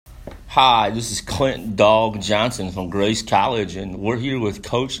Hi, this is Clint Dog Johnson from Grace College, and we're here with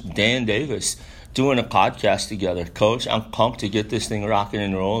Coach Dan Davis doing a podcast together. Coach, I'm pumped to get this thing rocking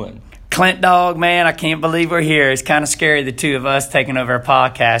and rolling. Clint Dog, man, I can't believe we're here. It's kind of scary, the two of us taking over a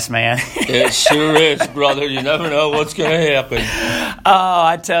podcast, man. It sure is, brother. You never know what's going to happen. Oh,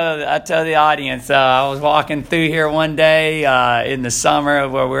 I tell the audience, I was walking through here one day in the summer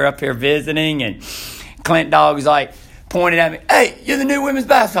where we're up here visiting, and Clint Dog was like, pointed at me, "Hey, you're the new women's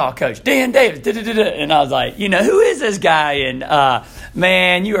basketball coach, Dan Davis." And I was like, who is this guy? And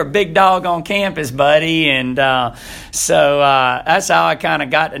man, you are a big dog on campus, buddy. And so that's how I kind of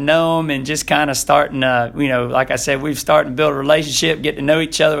got to know him, and just kind of starting to, like I said, we've started to build a relationship, get to know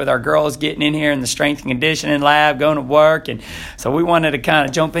each other with our girls getting in here in the strength and conditioning lab, going to work. And so we wanted to kind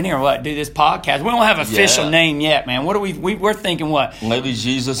of jump in here and do this podcast. We don't have an official name yet, man. What are we're thinking what? Maybe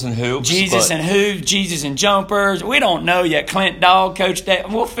Jesus and Hoops. Jesus and Jumpers. We don't know yet. Clint Dog, Coach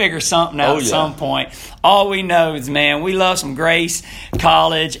Dave. We'll figure something out at some point. All we know is, man, we love some Grace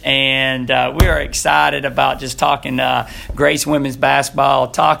College, and we are excited about just talking Grace women's basketball,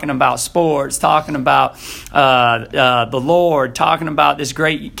 talking about sports, talking about the Lord, talking about this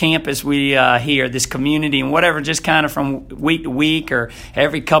great campus we here, this community, and whatever, just kind of from week to week or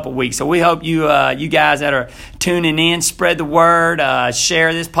every couple weeks. So we hope you guys that are tuning in, spread the word,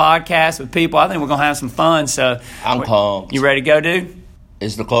 share this podcast with people. I think we're going to have some fun. So I'm pumped. You ready to go, dude?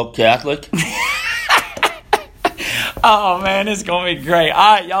 Is the club Catholic? Oh, man, it's going to be great.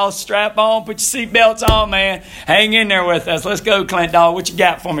 All right, y'all strap on, put your seatbelts on, man. Hang in there with us. Let's go, Clint Dog. What you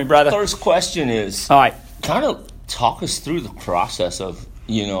got for me, brother? First question is, all right, kind of talk us through the process of,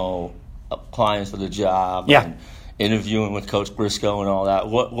 applying for the job and interviewing with Coach Briscoe and all that.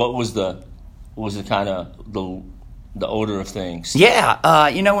 What was the kind of the order of things? Yeah,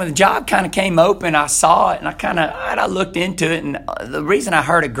 when the job kind of came open, I saw it, and I looked into it. And the reason I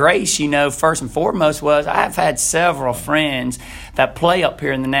heard of Grace, first and foremost, was I've had several friends that play up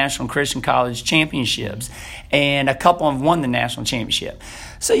here in the National Christian College Championships, and a couple of them won the national championship.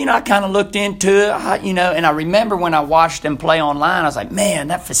 So, I kind of looked into it, and I remember when I watched them play online, I was like, man,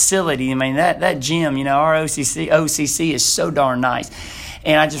 that facility, that gym, our OCC is so darn nice.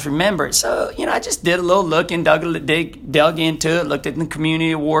 And I just remember it. So, I just did a little looking, dug into it, looked at the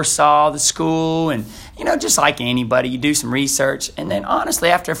community of Warsaw, the school, and, just like anybody, you do some research. And then, honestly,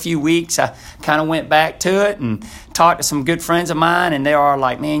 after a few weeks, I kind of went back to it and talked to some good friends of mine, and they are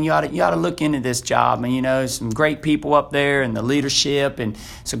like, man, you ought to look into this job. And, some great people up there and the leadership, and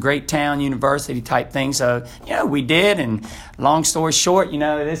it's a great town, university type thing. So, we did. And long story short,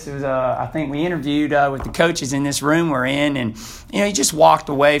 this was, I think we interviewed with the coaches in this room we're in, and, you just walked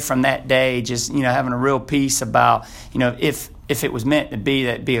away from that day just, having a real peace about, if it was meant to be,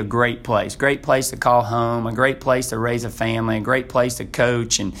 that'd be a great place to call home, a great place to raise a family, a great place to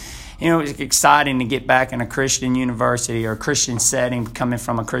coach. And, it was exciting to get back in a Christian university or a Christian setting, coming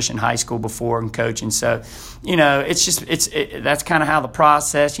from a Christian high school before and coaching. So, that's kind of how the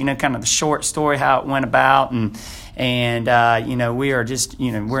process, kind of the short story, how it went about. And we are just,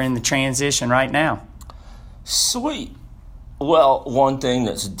 we're in the transition right now. Sweet. Well, one thing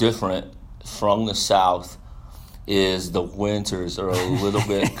that's different from the South is the winters are a little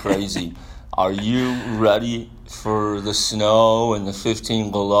bit crazy. Are you ready for the snow and the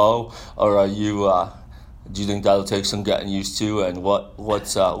 15 below, or are you? Do you think that'll take some getting used to? And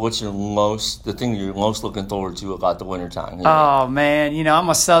what's the thing you're most looking forward to about the wintertime? Oh man, I'm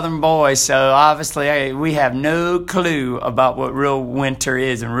a Southern boy, so obviously we have no clue about what real winter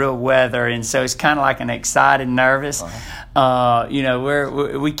is and real weather, and so it's kind of like an excited, nervous.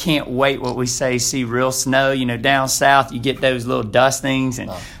 We can't wait what we see real snow. Down south you get those little dustings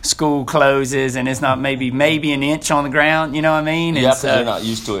and school closes, and it's not maybe an inch on the ground. You know what I mean? Yeah, because they're not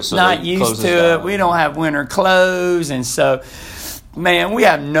used to it. So not used to it. We don't have winter clothes, and so, man, we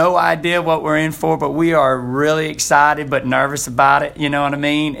have no idea what we're in for, but we are really excited but nervous about it, you know what I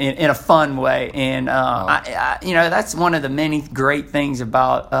mean, in a fun way. And, that's one of the many great things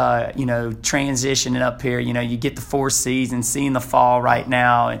about, transitioning up here. You get the 4 seasons, seeing the fall right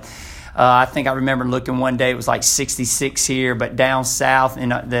now. And I think I remember looking one day, it was like 66 here, but down south in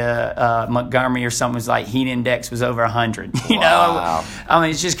the Montgomery or something, was like heat index was over 100. Wow.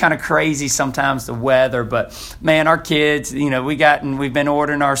 It's just kind of crazy sometimes, the weather. But man, our kids, we've been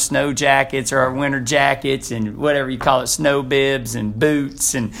ordering our snow jackets or our winter jackets and whatever you call it, snow bibs and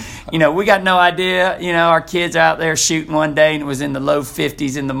boots, and we got no idea. Our kids out there shooting one day, and it was in the low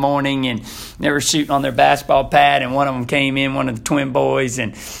 50s in the morning, and they were shooting on their basketball pad, and one of them came in, one of the twin boys,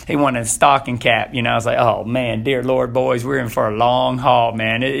 and he wanted a stocking cap. I was like, oh man, dear Lord, boys, we're in for a long haul,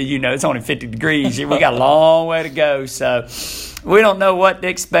 man. It's only 50 degrees. We got a long way to go. So we don't know what to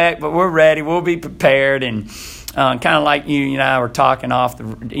expect, but we're ready. We'll be prepared. And kind of like you and I were talking off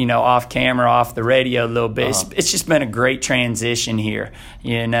camera, off the radio a little bit. It's just been a great transition here.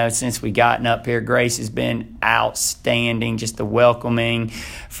 Since we gotten up here, Grace has been outstanding. Just the welcoming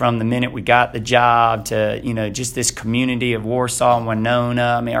from the minute we got the job to just this community of Warsaw and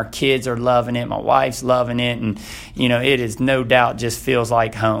Winona. I mean, our kids are loving it. My wife's loving it, and it is no doubt just feels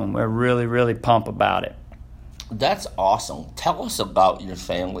like home. We're really, really pumped about it. That's awesome. Tell us about your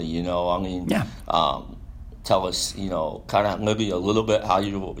family. Yeah. Tell us, kind of maybe a little bit how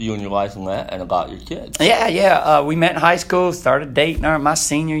you and your wife met and about your kids. Yeah. We met in high school, started dating my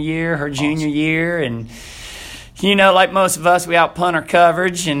senior year, her junior year. And, like most of us, we outpunt our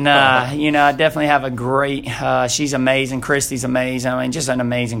coverage. And, I definitely have a great, she's amazing. Christy's amazing. I mean, just an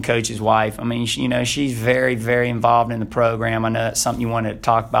amazing coach's wife. I mean, she's very, very involved in the program. I know that's something you wanted to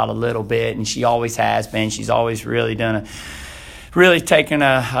talk about a little bit. And she always has been. She's always really taken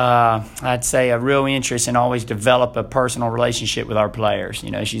I'd say a real interest and always develop a personal relationship with our players.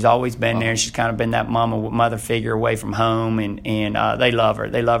 She's always been there. She's kind of been that mother figure away from home, and they love her.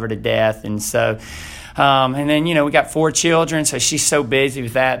 They love her to death. And so, and then, we got 4 children, so she's so busy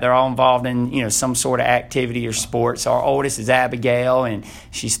with that. They're all involved in, some sort of activity or sports. Our oldest is Abigail, and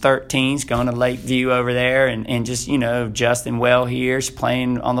she's 13. She's going to Lakeview over there, and just, Justin Well here. She's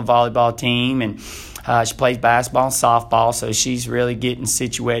playing on the volleyball team, and she plays basketball and softball, so she's really getting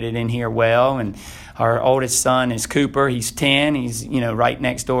situated in here well. And our oldest son is Cooper. He's 10. He's, right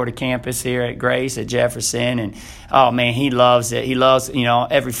next door to campus here at Grace at Jefferson. And, oh, man, he loves it. He loves,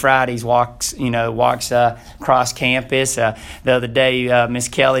 every Friday he walks across campus. The other day, Miss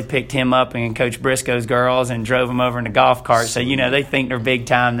Kelly picked him up and Coach Briscoe's girls and drove him over in the golf cart. So, they think they're big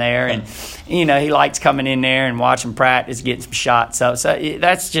time there. And, he likes coming in there and watching practice, getting some shots up. So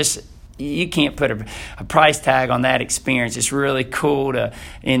that's just – you can't put a price tag on that experience. It's really cool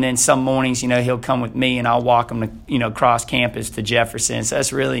and then some mornings, he'll come with me and I'll walk him to, across campus to Jefferson. So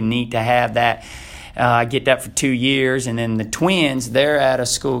that's really neat to have that. I get that for 2 years. And then the twins, they're at a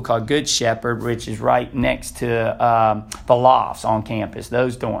school called Good Shepherd, which is right next to the lofts on campus,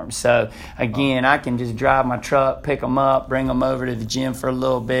 those dorms. So, again, I can just drive my truck, pick them up, bring them over to the gym for a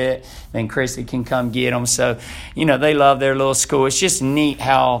little bit. Then Chrissy can come get them. So, they love their little school. It's just neat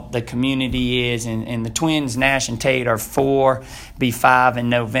how the community is. And the twins, Nash and Tate, are 4, be 5 in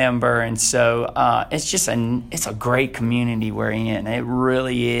November. And so it's just it's a great community we're in. It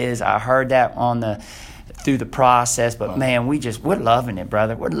really is. I heard that through the process, but man, we're loving it,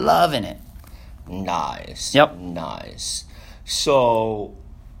 brother. We're loving it. Nice. Yep. Nice. So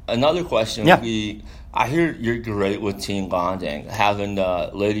another question would be, I hear you're great with team bonding, having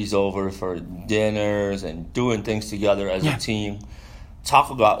the ladies over for dinners and doing things together as a team. Talk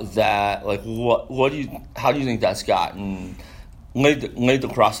about that. Like, how do you think that's made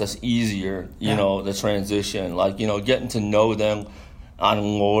the process easier? The transition, like getting to know them on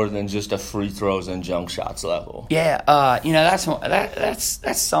more than just a free throws and junk shots level. Yeah, that's something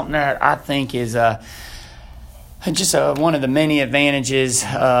that I think is just one of the many advantages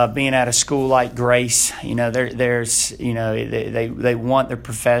being at a school like Grace. There's they want their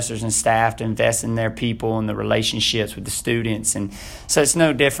professors and staff to invest in their people and the relationships with the students, and so it's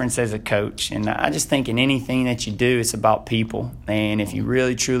no difference as a coach. And I just think in anything that you do, it's about people, and if you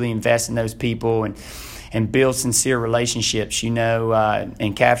really truly invest in those people and build sincere relationships,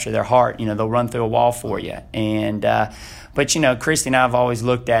 and capture their heart, they'll run through a wall for you. And but Christy and I have always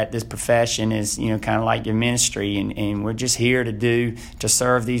looked at this profession as kind of like your ministry, and we're just here to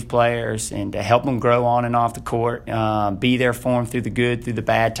serve these players and to help them grow on and off the court, be there for them through the good, through the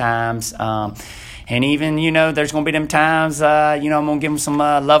bad times. And even, there's going to be them times, I'm going to give them some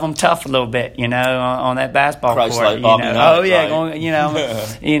love them tough a little bit, on that basketball court. Like Bobby Knight,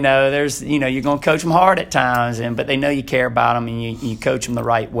 there's, you're going to coach them hard at times, but they know you care about them and you coach them the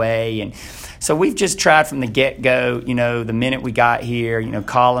right way. And so we've just tried from the get-go, the minute we got here,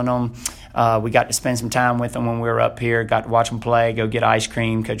 calling them. We got to spend some time with them when we were up here, got to watch them play, go get ice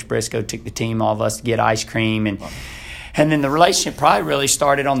cream. Coach Briscoe took the team, all of us, to get ice cream. And then the relationship probably really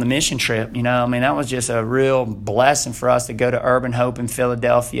started on the mission trip. That was just a real blessing for us to go to Urban Hope in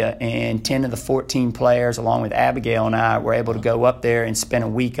Philadelphia. And 10 of the 14 players, along with Abigail and I, were able to go up there and spend a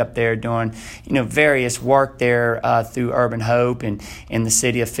week up there doing, various work there through Urban Hope and in the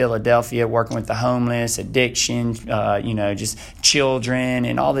city of Philadelphia, working with the homeless, addiction, just children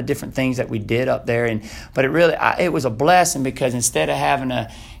and all the different things that we did up there. But it was a blessing because instead of having to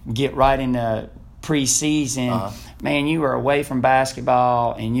get right into preseason man, you were away from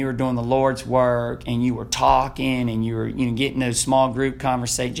basketball and you were doing the Lord's work and you were talking and you were, getting those small group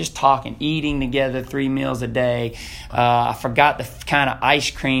conversations, just talking, eating together 3 meals a day. I forgot the kind of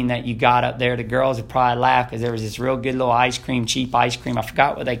ice cream that you got up there. The girls would probably laugh because there was this real good little ice cream, cheap ice cream. I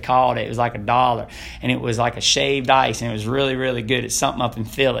forgot what they called it. It was like $1 and it was like a shaved ice and it was really, really good. It's something up in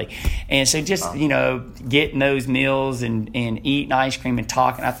Philly. And so just, getting those meals and eating ice cream and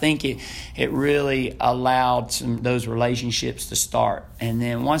talking, I think it really allowed those relationships to start. And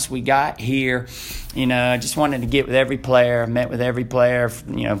then once we got here, I just wanted to get with every player, met with every player,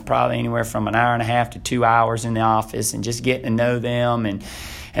 probably anywhere from an hour and a half to 2 hours in the office and just getting to know them. And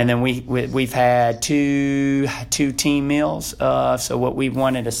then we've had two team meals. So what we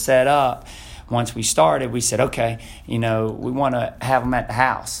wanted to set up, once we started, we said, okay, we want to have them at the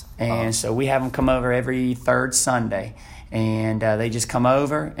house. And so we have them come over every third Sunday. And they just come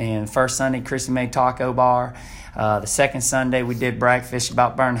over. And first Sunday, Christy made taco bar. The second Sunday, we did breakfast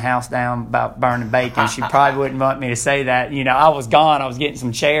about burning the house down, about burning bacon. She probably wouldn't want me to say that. I was gone. I was getting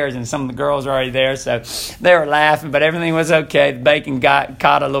some chairs, and some of the girls were already there, so they were laughing, but everything was okay. The bacon got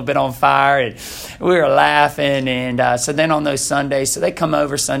caught a little bit on fire, and we were laughing. And so then on those Sundays, so they come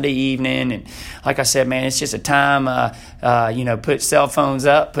over Sunday evening, and like I said, man, it's just a time, put cell phones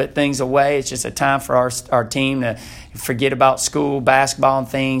up, put things away. It's just a time for our team to forget about school, basketball, and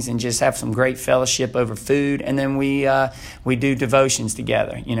things, and just have some great fellowship over food. And then we do devotions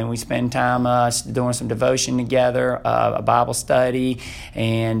together. We spend time doing some devotion together, a Bible study,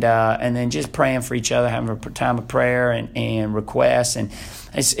 and then just praying for each other, having a time of prayer and requests. And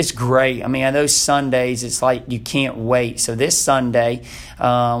it's great. I mean, those Sundays, it's like you can't wait. So this Sunday,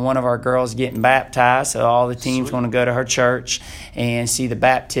 one of our girls getting baptized, so all the team's going to go to her church and see the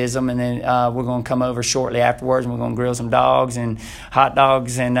baptism, and then we're going to come over shortly afterwards, and we're going to grill some dogs and hot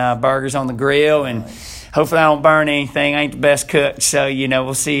dogs and burgers on the grill, and hopefully I don't burn anything. I ain't the best cook, so,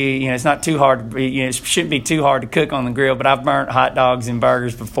 we'll see. It's not too hard. It shouldn't be too hard to cook on the grill, but I've burnt hot dogs and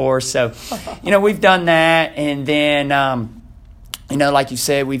burgers before, so, we've done that. And then, like you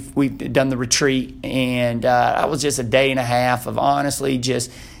said, we've done the retreat, and that was just a day and a half of honestly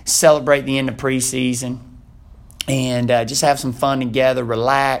just celebrate the end of preseason and just have some fun together,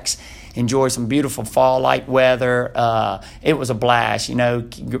 relax, enjoy some beautiful fall-like weather. It was a blast.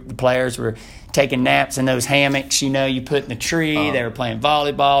 The players were taking naps in those hammocks, you put in the tree. They were playing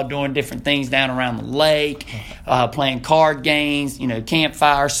volleyball, doing different things down around the lake, playing card games,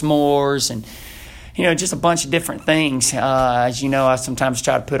 campfire, s'mores, and just a bunch of different things. As you know, I sometimes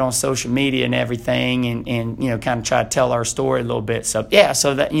try to put on social media and everything and kind of try to tell our story a little bit. So, yeah,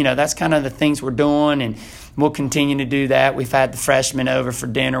 so that, that's kind of the things we're doing, and we'll continue to do that. We've had the freshmen over for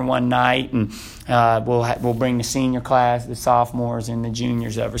dinner one night, and we'll bring the senior class, the sophomores, and the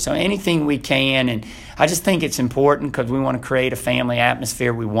juniors over. So anything we can, and I just think it's important because we want to create a family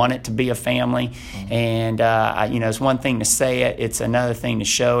atmosphere. We want it to be a family, and it's one thing to say it; it's another thing to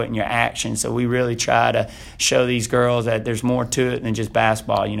show it in your action. So we really try to show these girls that there's more to it than just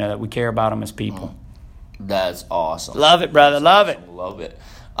basketball. That we care about them as people. That's awesome. Love it, brother. Love it. Love it.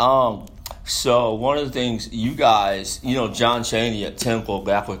 So one of the things you guys, John Chaney at Temple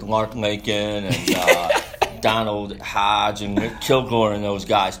back with Mark Lincoln and Donald Hodge and Nick Kilgore and those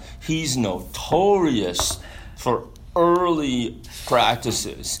guys, he's notorious for early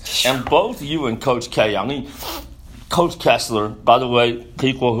practices. And both you and Coach K, Coach Kessler, by the way,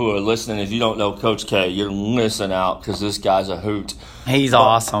 people who are listening, if you don't know Coach K, you're missing out because this guy's a hoot. He's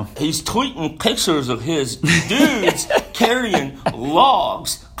awesome. He's tweeting pictures of his dudes carrying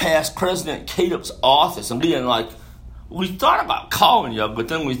logs past President Cadup's office and being like, we thought about calling you, but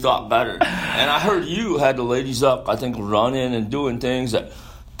then we thought better. And I heard you had the ladies up, I think, running and doing things at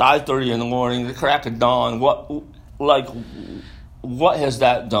 5:30 in the morning, the crack of dawn. What has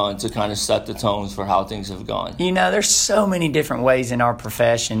that done to kind of set the tones for how things have gone? There's so many different ways in our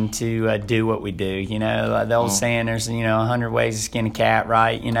profession to do what we do. The old saying, there's, 100 ways to skin a cat,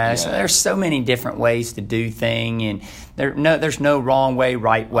 right? Yeah. So there's so many different ways to do things, and there's no wrong way,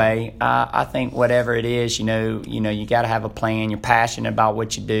 right way. I think whatever it is, you got to have a plan. You're passionate about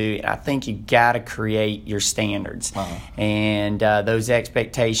what you do. And I think you got to create your standards and those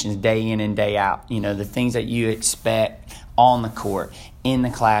expectations day in and day out. The things that you expect on the court, in the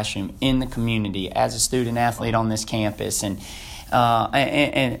classroom, in the community, as a student athlete on this campus, and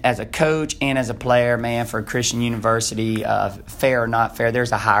as a coach and as a player, man, for a Christian university, fair or not fair,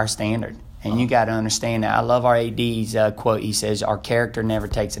 there's a higher standard. And you got to understand that. I love our AD's quote. He says, our character never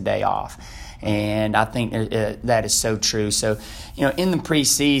takes a day off. And I think that is so true. So, in the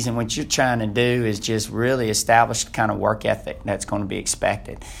preseason, what you're trying to do is just really establish the kind of work ethic that's going to be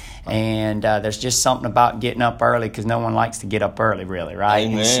expected. And there's just something about getting up early, because no one likes to get up early, really, right?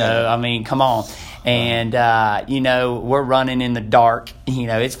 Amen. So, I mean, come on. And, we're running in the dark.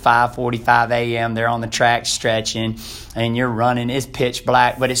 It's 5:45 a.m. They're on the track stretching, and you're running. It's pitch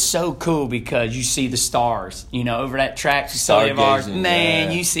black, but it's so cool because you see the stars, over that track facility of ours.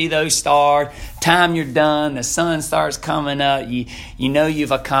 Man, you see those stars. Time you're done, the sun starts coming up. You know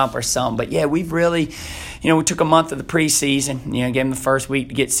you've accomplished something. But, yeah, we've really... we took a month of the preseason, gave them the first week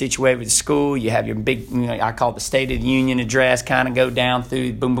to get situated with the school. You have your big, I call it the State of the Union address, kind of go down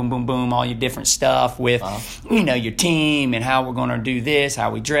through boom, boom, boom, boom, all your different stuff with, your team and how we're going to do this,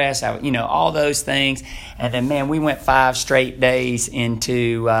 how we dress, all those things. And then, man, we went 5 straight days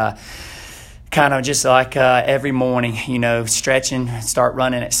into kind of just like every morning, stretching, start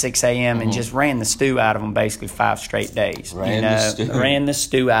running at 6 a.m. and just ran the stew out of them basically 5 straight days. Ran the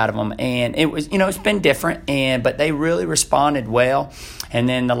stew out of them. And it was, it's been different, but they really responded well. And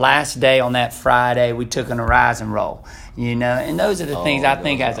then the last day on that Friday, we took an Horizon Roll. And those are the things I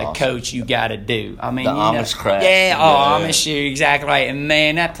think as a coach you got to do. I mean, the Amish craft. Yeah, Amish, you're exactly right. And,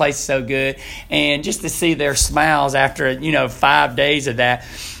 man, that place is so good. And just to see their smiles after, 5 days of that,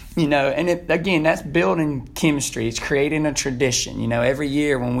 and again, that's building chemistry. It's creating a tradition. Every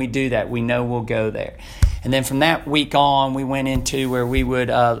year when we do that, we know we'll go there. And then from that week on, we went into where we would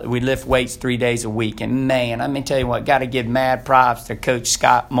we lift weights 3 days a week. And, man, let me tell you what, got to give mad props to Coach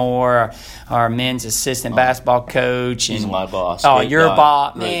Scott Moore, our men's assistant basketball coach. He's my boss. Oh, your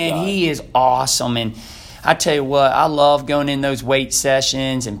boss. Man, he is awesome. And I tell you what, I love going in those weight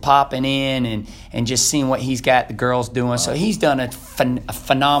sessions and popping in and just seeing what he's got the girls doing. So he's done a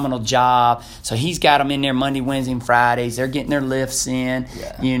phenomenal job. So he's got them in there Monday, Wednesday, and Fridays. They're getting their lifts in,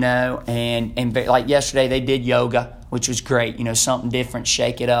 and like yesterday they did yoga, which was great, something different,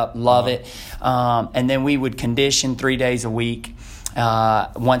 shake it up, love it. And then we would condition 3 days a week.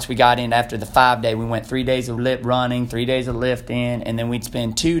 Once we got in after the 5 day, we went 3 days of running, 3 days of lifting, and then we'd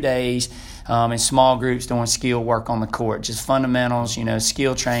spend 2 days in small groups doing skill work on the court, just fundamentals,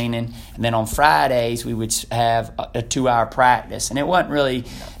 skill training. And then on Fridays, we would have a 2-hour practice. And it wasn't really,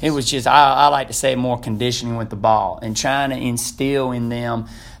 it was just, I like to say more conditioning with the ball and trying to instill in them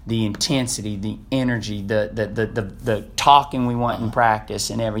the intensity, the energy, the talking we want in practice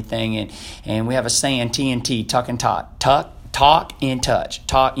and everything. And we have a saying, TNT, tuck and talk. Talk and touch.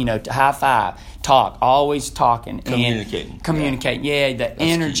 Talk, high five. Talk. Always talking. Communicate. Yeah, the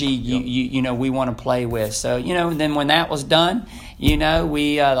energy we want to play with. So, then when that was done, we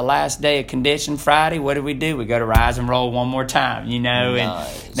the last day of condition Friday, what did we do? We go to Rise and Roll one more time,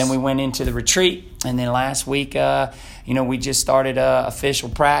 Nice. And then we went into the retreat. And then last week, we just started official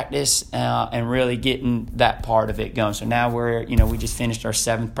practice and really getting that part of it going. So now we're, we just finished our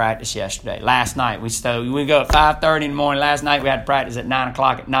 7th practice yesterday. Last night, we go at 5:30 in the morning. Last night we had practice at 9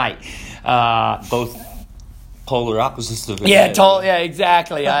 o'clock at night. Both polar opposites of it. Yeah,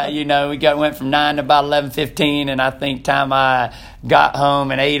 exactly. We went from 9 to about 11:15, and I think time I got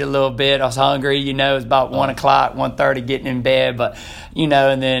home and ate a little bit, I was hungry. It was about 1 o'clock, 1:30, getting in bed. But and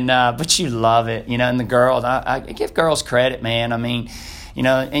then but you love it. And the girls, I give girls credit, man. I mean,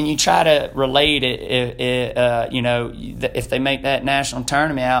 and you try to relate it. If they make that national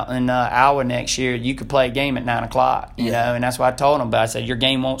tournament out in Iowa next year, you could play a game at 9 o'clock. And that's what I told them. But I said, your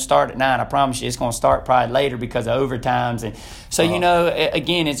game won't start at 9. I promise you, it's going to start probably later because of overtimes. And so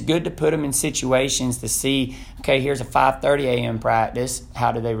again, it's good to put them in situations to see. Okay, here's a 5:30 a.m. practice.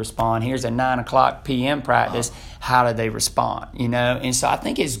 How do they respond? Here's a 9 o'clock p.m. practice. How do they respond? And so I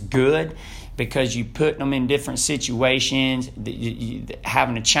think it's good, because you put them in different situations,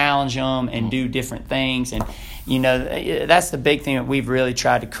 having to challenge them and do different things. And, that's the big thing that we've really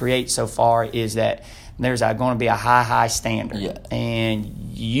tried to create so far, is that there's going to be a high standard. Yeah.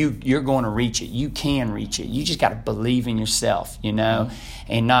 And you're going to reach it. You can reach it. You just got to believe in yourself,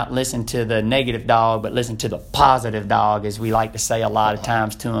 and not listen to the negative dog, but listen to the positive dog, as we like to say a lot of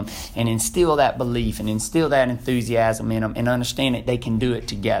times to them, and instill that belief and instill that enthusiasm in them, and understand that they can do it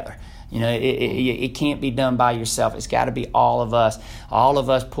together. It can't be done by yourself. It's got to be all of us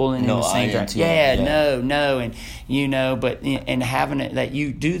pulling in the same direction. And having it that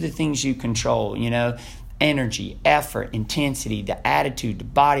you do the things you control, energy, effort, intensity, the attitude, the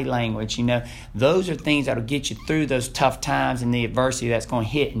body language, those are things that'll get you through those tough times and the adversity that's going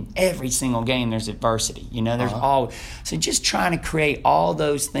to hit in every single game. There's adversity, there's always. So just trying to create all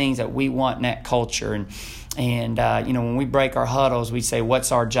those things that we want in that culture. And, when we break our huddles, we say,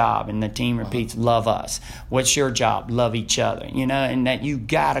 what's our job? And the team repeats, love us. What's your job? Love each other. And that you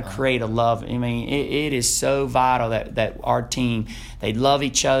got to create a love. I mean, it is so vital that our team, they love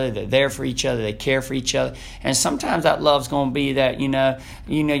each other. They're there for each other. They care for each other. And sometimes that love's going to be that, you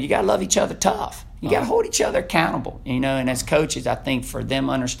got to love each other tough. You got to hold each other accountable, and as coaches, I think for them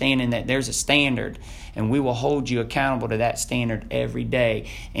understanding that there's a standard and we will hold you accountable to that standard every day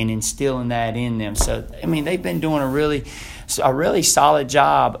and instilling that in them. So, I mean, they've been doing a really solid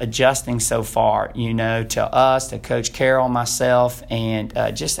job adjusting so far, to us, to Coach Carroll, myself, and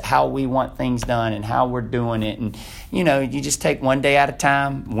just how we want things done and how we're doing it. And, you just take one day at a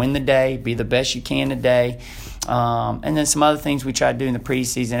time, win the day, be the best you can today. And then some other things we try to do in the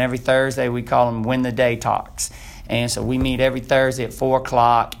preseason. Every Thursday we call them Win the Day Talks. And so we meet every Thursday at 4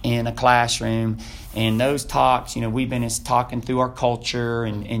 o'clock in a classroom. And those talks, we've been talking through our culture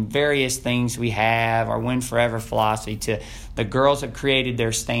and various things we have, our Win Forever philosophy. To the girls have created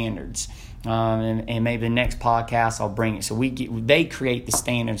their standards. And maybe the next podcast I'll bring it. So they create the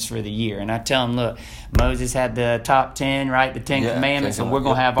standards for the year. And I tell them, look, Moses had the top 10, right? The 10 commandments, and we're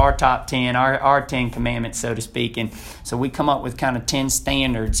going to have our top 10, our 10 commandments, so to speak. And so we come up with kind of 10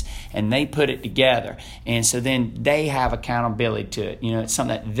 standards, and they put it together. And so then they have accountability to it. It's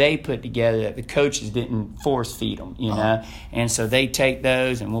something that they put together that the coaches didn't force feed them, And so they take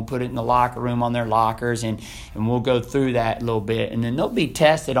those, and we'll put it in the locker room on their lockers, and we'll go through that a little bit. And then they'll be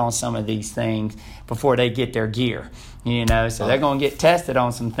tested on some of these things before they get their gear, so they're going to get tested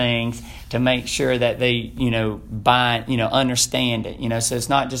on some things to make sure that they, understand it, so it's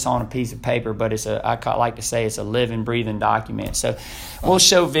not just on a piece of paper, but I like to say it's a living, breathing document. So we'll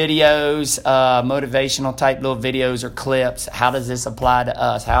show videos, motivational type little videos or clips. How does this apply to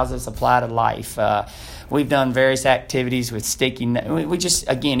us? How does this apply to life? We've done various activities with sticky. We just,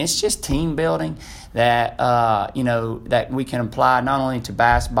 again, it's just team building that that we can apply not only to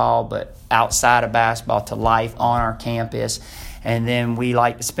basketball but outside of basketball to life on our campus. And then we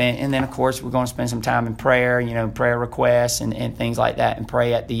like to spend, and then of course we're going to spend some time in prayer, prayer requests and things like that, and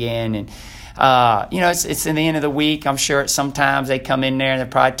pray at the end. And it's in the end of the week. I'm sure sometimes they come in there and they're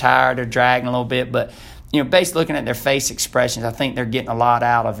probably tired or dragging a little bit, but based looking at their face expressions, I think they're getting a lot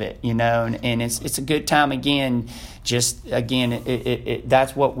out of it, and it's a good time again. Just again,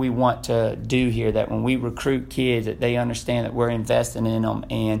 that's what we want to do here. That when we recruit kids, that they understand that we're investing in them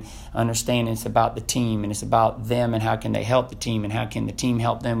and understand it's about the team and it's about them and how can they help the team and how can the team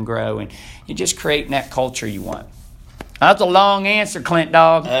help them grow, and you're just creating that culture you want. That's a long answer, Clint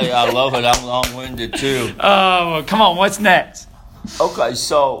Dog. Hey, I love it. I'm long-winded too. Oh, well, come on. What's next? Okay,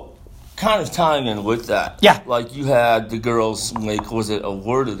 so kind of tying in with that. Yeah. Like you had the girls make, was it a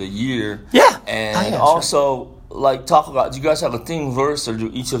word of the year? Yeah. And also, talk about, do you guys have a theme verse, or do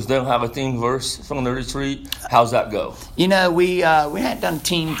each of them have a theme verse from the retreat? How's that go? We haven't done a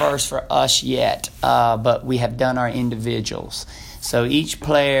team verse for us yet, but we have done our individuals. So each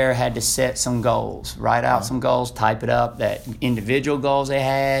player had to set some goals, write out some goals, type it up, that individual goals they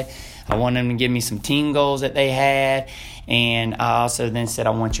had. I want them to give me some team goals that they had. And I also then said,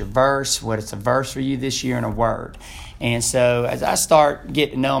 I want your verse, what is a verse for you this year, and a word. And so as I start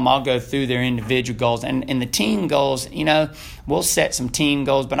getting to know them, I'll go through their individual goals. And the team goals, we'll set some team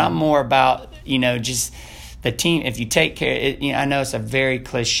goals, but I'm more about, just the team. If you take care, I know it's a very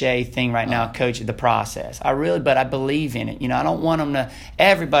cliche thing right now, coach, the process. But I believe in it. I don't want them to,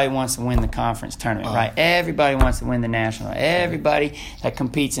 everybody wants to win the conference tournament, right? Everybody wants to win the national. Everybody that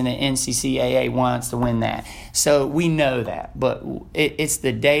competes in the NCCAA wants to win that. So we know that. But it's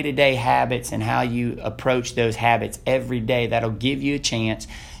the day-to-day habits and how you approach those habits every day that'll give you a chance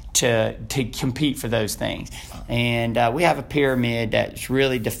to compete for those things. And we have a pyramid that's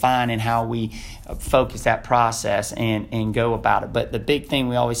really defining how we focus that process and go about it. But the big thing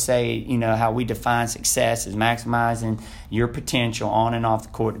we always say, how we define success is maximizing your potential on and off the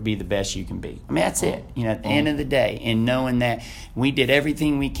court to be the best you can be. I mean, that's it. At the end of the day, and knowing that we did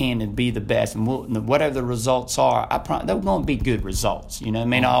everything we can to be the best, and whatever the results are, they're going to be good results. It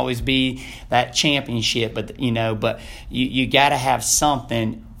may not always be that championship, but you got to have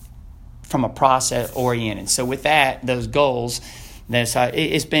something from a process oriented. So with that, those goals,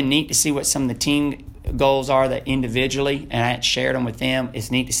 it's been neat to see what some of the team goals are that individually, and I shared them with them. It's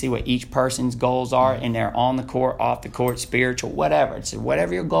neat to see what each person's goals are, and they're on the court, off the court, spiritual, whatever. It's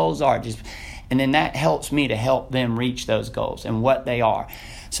whatever your goals are, and then that helps me to help them reach those goals and what they are.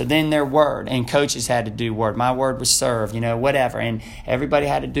 So then their word, and coaches had to do word. My word was serve, whatever. And everybody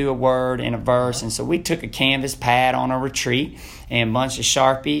had to do a word and a verse. And so we took a canvas pad on a retreat and a bunch of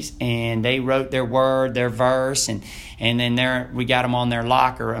Sharpies, and they wrote their word, their verse, and then we got them on their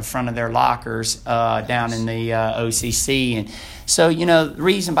locker, in front of their lockers down in the OCC. And so, the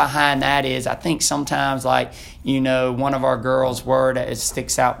reason behind that is I think sometimes, one of our girls' word that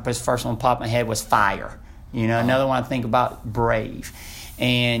sticks out, but first one popped in my head was fire. Another one I think about brave.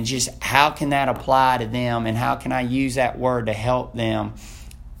 And just how can that apply to them, and how can I use that word to help them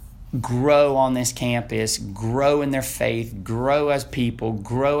grow on this campus, grow in their faith, grow as people,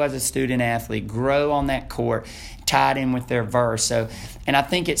 grow as a student athlete, grow on that court, tied in with their verse. So, and I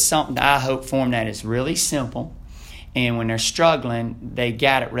think it's something I hope for them that is really simple. And when they're struggling, they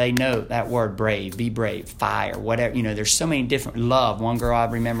got it. They know that word brave, be brave, fire, whatever. There's so many different love. One girl I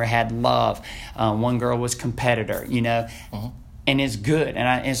remember had love. One girl was competitor, And it's good.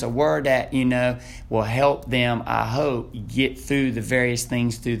 And it's a word that, will help them, I hope, get through the various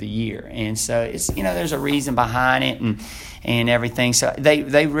things through the year. And so it's, there's a reason behind it and everything. So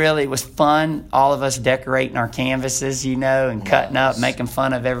they really, it was fun, all of us decorating our canvases, and cutting up, making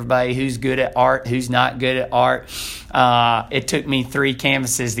fun of everybody who's good at art, who's not good at art. It took me 3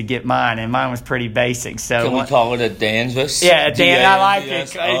 canvases to get mine, and mine was pretty basic. So can we call it a Danvas? Yeah, Dan, I like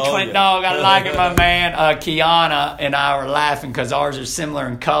it. Oh, Clint Dog, I like it, my man. Kiana and I were laughing because ours are similar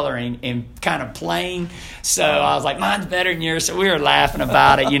in coloring and kind of plain. So I was like, mine's better than yours. So we were laughing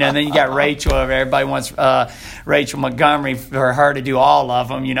about it, And then you got Rachel over. Everybody wants Rachel Montgomery for her to do all of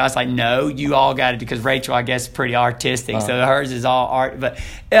them. I was like, no, you all got to do, because Rachel, I guess, is pretty artistic. So hers is all art. But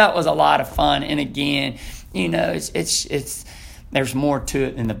it was a lot of fun. And again, it's there's more to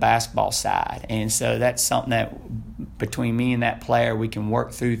it than the basketball side. And so that's something that between me and that player, we can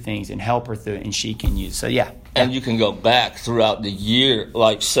work through things and help her through it, and she can use. So, yeah. And you can go back throughout the year,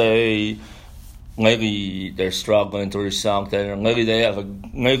 like, say, maybe they're struggling through something, or maybe they're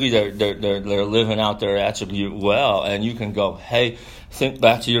living out their attribute well, and you can go, hey, think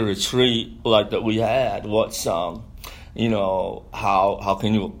back to your retreat like that we had. What's how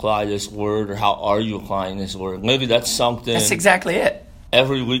can you apply this word, or how are you applying this word? Maybe that's something. That's exactly it.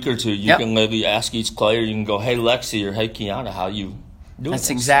 Every week or two, you can maybe ask each player. You can go, hey, Lexi, or hey, Kiana, how you doing? That's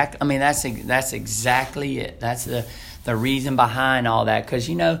exactly. I mean, that's exactly it. That's the reason behind all that, because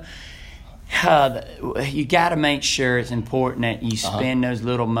you got to make sure it's important that you spend those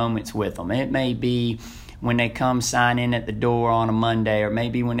little moments with them. It may be when they come sign in at the door on a Monday, or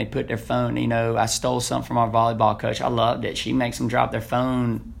maybe when they put their phone. I stole something from our volleyball coach. I loved it. She makes them drop their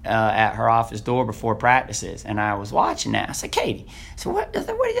phone at her office door before practices, and I was watching that. I said, Katie, so what are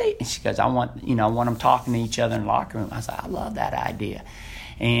they? And she goes, I want them talking to each other in the locker room. I said, I love that idea.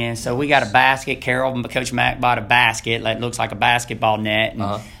 And so we got a basket. Carol, Coach Mack, bought a basket that looks like a basketball net.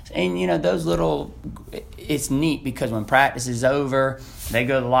 And those little, it's neat because when practice is over, they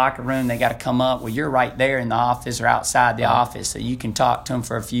go to the locker room, they got to come up. Well, you're right there in the office or outside the office, so you can talk to them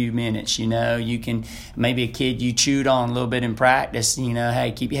for a few minutes. You can, maybe a kid you chewed on a little bit in practice,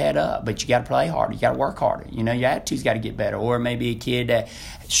 hey, keep your head up, but you got to play harder. You got to work harder. Your attitude's got to get better. Or maybe a kid that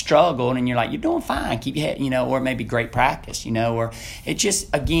struggled and you're like, you're doing fine, keep your head, or maybe great practice, or it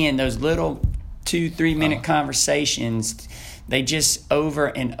just, again, those little 2-3 minute conversations, they just over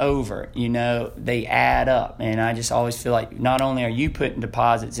and over, they add up. And I just always feel like not only are you putting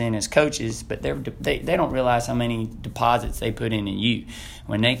deposits in as coaches, but they don't realize how many deposits they put in you.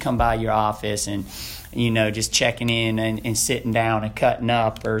 When they come by your office and, just checking in and sitting down and cutting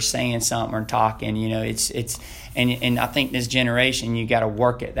up or saying something or talking, it's and I think this generation, you got to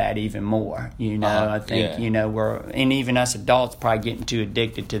work at that even more. I think, and even us adults probably getting too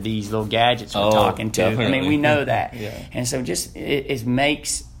addicted to these little gadgets we're talking to. Definitely. I mean, we know that. Yeah. And so just it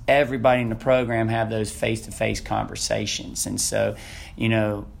makes everybody in the program have those face-to-face conversations. And so,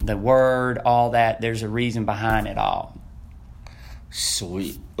 the word, all that, there's a reason behind it all.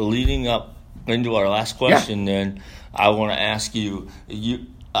 Sweet. Leading up into our last question, then, I want to ask you, you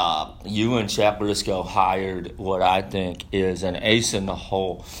and Chap Briscoe hired what I think is an ace in the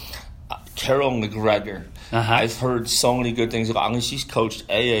hole, Carol McGregor. I've heard so many good things about her. I mean, she's coached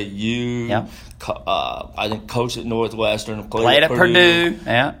AAU, I think coached at Northwestern, played at Purdue,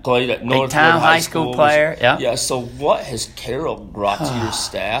 played at Northwood big-time high school player. Yeah. So what has Carol brought to your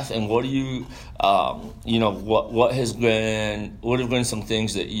staff, and what do you, what have been some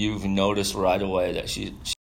things that you've noticed right away that she